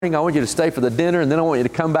I want you to stay for the dinner, and then I want you to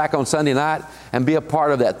come back on Sunday night and be a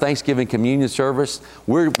part of that Thanksgiving communion service.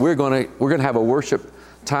 We're going to have a worship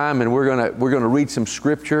time, and we're going to read some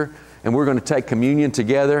scripture, and we're going to take communion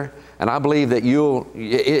together. And I believe that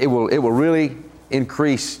it will really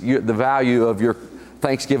increase the value of your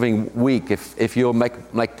Thanksgiving week if you'll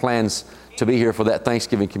make plans to be here for that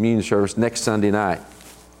Thanksgiving communion service next Sunday night.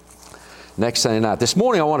 This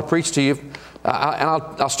morning I want to preach to you, and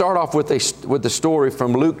I'll start off with the story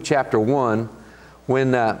from Luke chapter 1,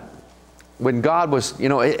 when God was,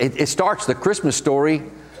 it starts the Christmas story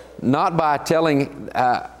not by telling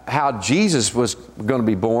how Jesus was going to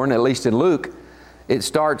be born, at least in Luke. It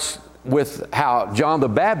starts with how John the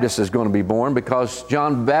Baptist is going to be born, because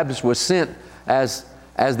John the Baptist was sent as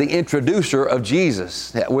the introducer of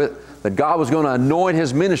Jesus, that God was going to anoint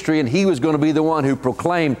his ministry, and he was going to be the one who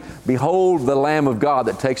proclaimed, "Behold the Lamb of God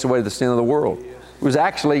that takes away the sin of the world." It was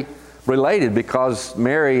actually related because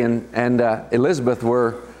Mary and Elizabeth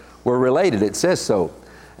were related. It says so.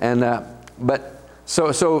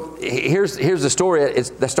 So here's the story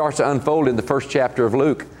that starts to unfold in the first chapter of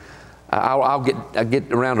Luke. I'll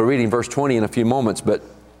get around to reading verse 20 in a few moments, but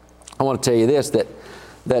I want to tell you this, that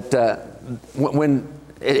when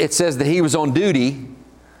it says that he was on duty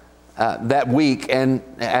that week, and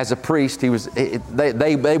as a priest,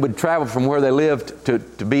 they would travel from where they lived to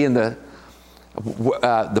be in the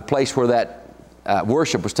place where that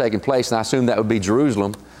worship was taking place, and I assume that would be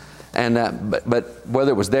Jerusalem. And but whether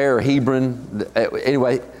it was there or Hebron,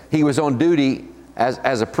 anyway, he was on duty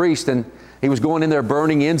as a priest, and he was going in there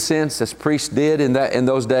burning incense as priests did in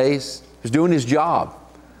those days. He was doing his job.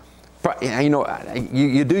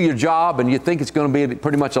 You do your job, and you think it's going to be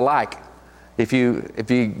pretty much alike. If you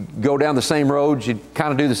go down the same roads, you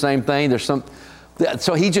kind of do the same thing.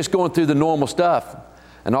 So he's just going through the normal stuff,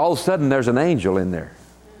 and all of a sudden there's an angel in there.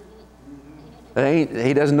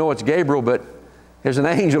 He doesn't know it's Gabriel, but there's an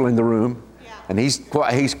angel in the room, and he's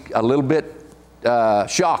a little bit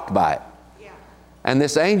shocked by it. And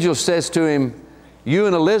this angel says to him, "You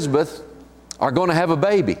and Elizabeth are going to have a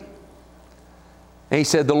baby." And he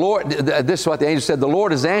said, this is what the angel said, "The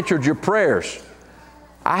Lord has answered your prayers."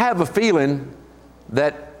 I have a feeling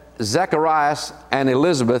that Zacharias and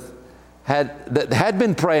Elizabeth had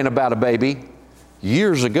been praying about a baby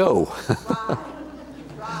years ago.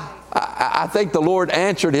 I think the Lord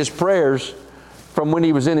answered his prayers from when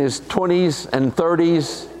he was in his 20s and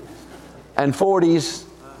 30s and 40s.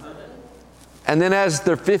 And then as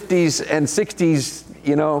their 50s and 60s,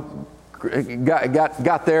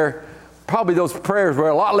 got there, probably those prayers were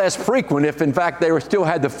a lot less frequent if, in fact, they still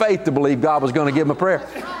had the faith to believe God was going to give them a prayer.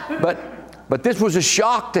 But this was a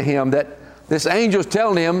shock to him that this angel's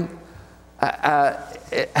telling him,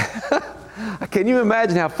 can you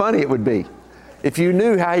imagine how funny it would be if you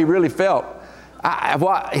knew how he really felt?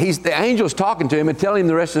 The angel's talking to him and telling him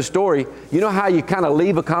the rest of the story. You know how you kind of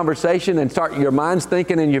leave a conversation and start your mind's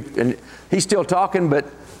thinking, and he's still talking, but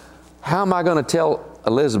how am I going to tell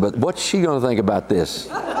Elizabeth? What's she going to think about this?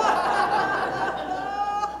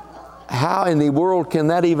 How in the world can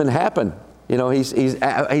that even happen?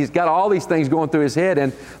 He's got all these things going through his head,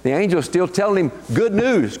 and the angel's still telling him, good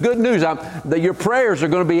news, that your prayers are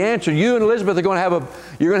going to be answered. You and Elizabeth are going to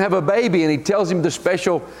have a baby. And he tells him the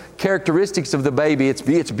special characteristics of the baby. It's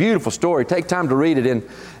a beautiful story. Take time to read it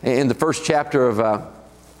in the first chapter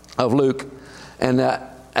of Luke. And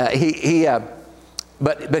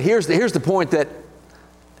but here's the point, that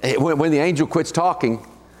when the angel quits talking,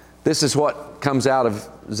 this is what comes out of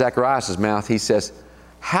Zacharias' mouth. He says,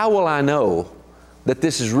 "How will I know that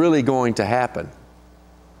this is really going to happen?"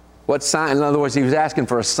 What sign? In other words, he was asking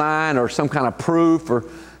for a sign or some kind of proof, or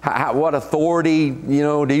what authority,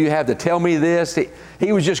 do you have to tell me this?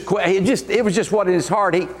 It was just what in his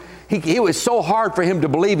heart. It was so hard for him to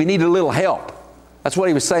believe. He needed a little help. That's what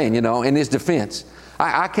he was saying, in his defense.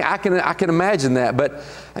 I can imagine that, but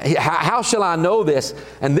how shall I know this?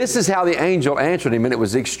 And this is how the angel answered him, and it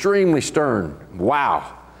was extremely stern. Wow.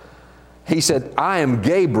 He said, "I am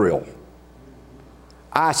Gabriel.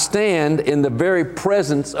 I stand in the very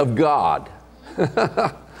presence of God."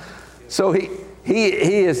 So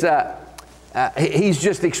he's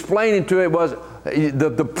just explaining to it was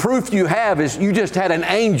the proof you have is you just had an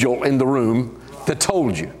angel in the room that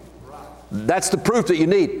told you. That's the proof that you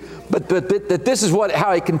need. But this is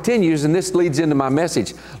how it continues, and this leads into my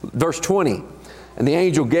message. Verse 20, and the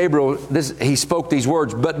angel Gabriel, he spoke these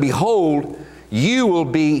words, "But behold, you will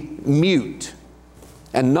be mute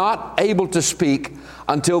and not able to speak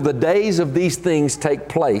until the days of these things take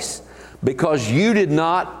place, because you did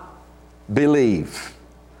not believe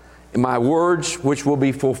in my words, which will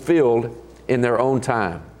be fulfilled in their own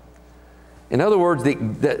time." In other words,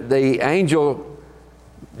 the angel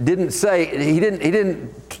didn't say, he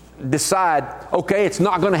didn't decide, okay, it's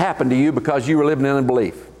not going to happen to you because you were living in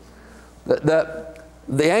unbelief. The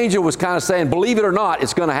angel was kind of saying, believe it or not,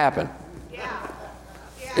 it's going to happen. Yeah.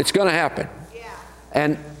 It's going to happen.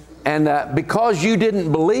 Yeah. And because you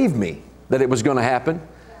didn't believe me that it was going to happen,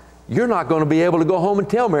 you're not going to be able to go home and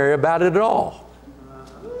tell Mary about it at all.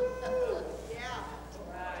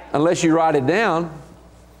 Unless you write it down.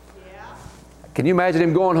 Can you imagine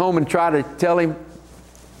him going home and try to tell him?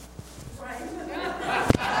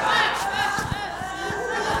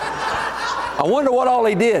 I wonder what all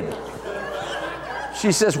he did.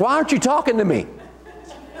 She says, why aren't you talking to me?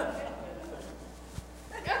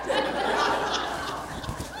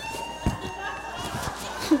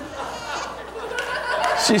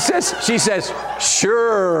 She says,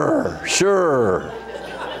 sure.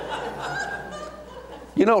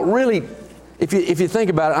 You know, really, if you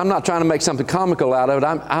think about it, I'm not trying to make something comical out of it.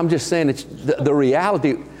 I'm just saying it's the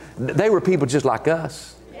reality. They were people just like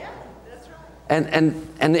us. Yeah, that's right.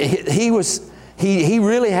 And he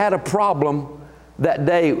really had a problem that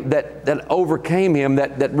day that overcame him,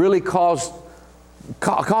 that really caused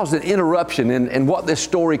an interruption in what this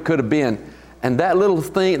story could have been. And that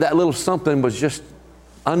little something was just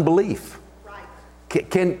unbelief. Right.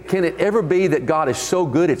 Can it ever be that God is so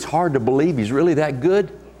good it's hard to believe He's really that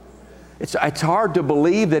good? It's hard to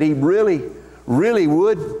believe that He really, really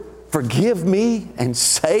would forgive me and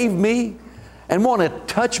save me and want to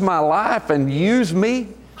touch my life and use me.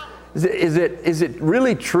 Is it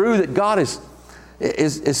really true that God is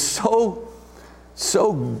so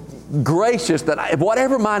gracious that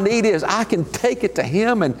whatever my need is, I can take it to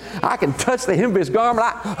Him and I can touch the hem of His garment?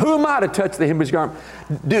 Who am I to touch the hem of His garment?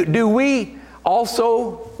 Do we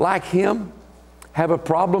also, like Him, have a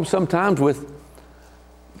problem sometimes with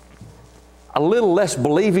a little less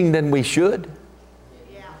believing than we should?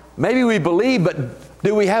 Yeah. Maybe we believe, but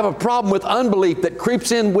do we have a problem with unbelief that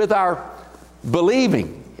creeps in with our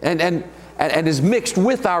believing and is mixed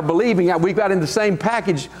with our believing? We've got in the same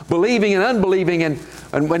package believing and unbelieving, and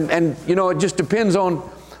you know, it just depends on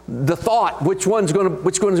the thought which one's going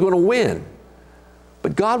to win.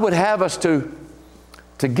 But God would have us to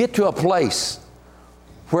get to a place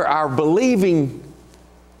where our believing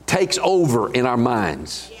takes over in our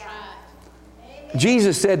minds. Yeah.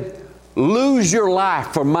 Jesus said, lose your life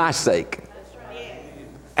for my sake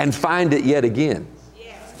and find it yet again.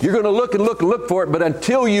 You're going to look and look and look for it, but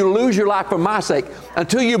until you lose your life for my sake,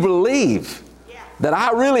 until you believe that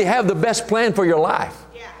I really have the best plan for your life,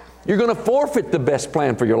 you're going to forfeit the best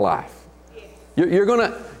plan for your life. You're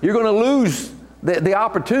going to lose the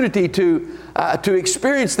opportunity to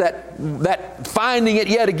experience that finding it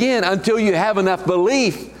yet again until you have enough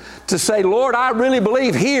belief to say, Lord, I really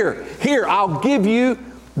believe here, I'll give you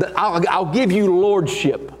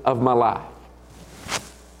lordship of my life.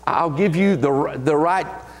 I'll give you the right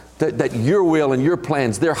that your will and your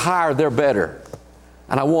plans, they're higher, they're better.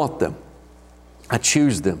 And I want them. I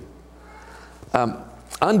choose them.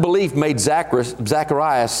 Unbelief made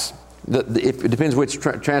Zacharias, it depends which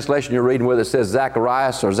translation you're reading, whether it says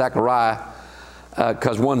Zacharias or Zechariah,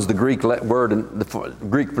 because one's the Greek word and the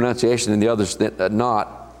Greek pronunciation and the other's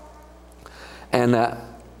not. And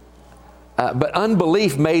but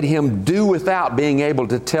unbelief made him do without being able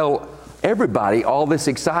to tell everybody all this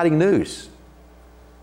exciting news.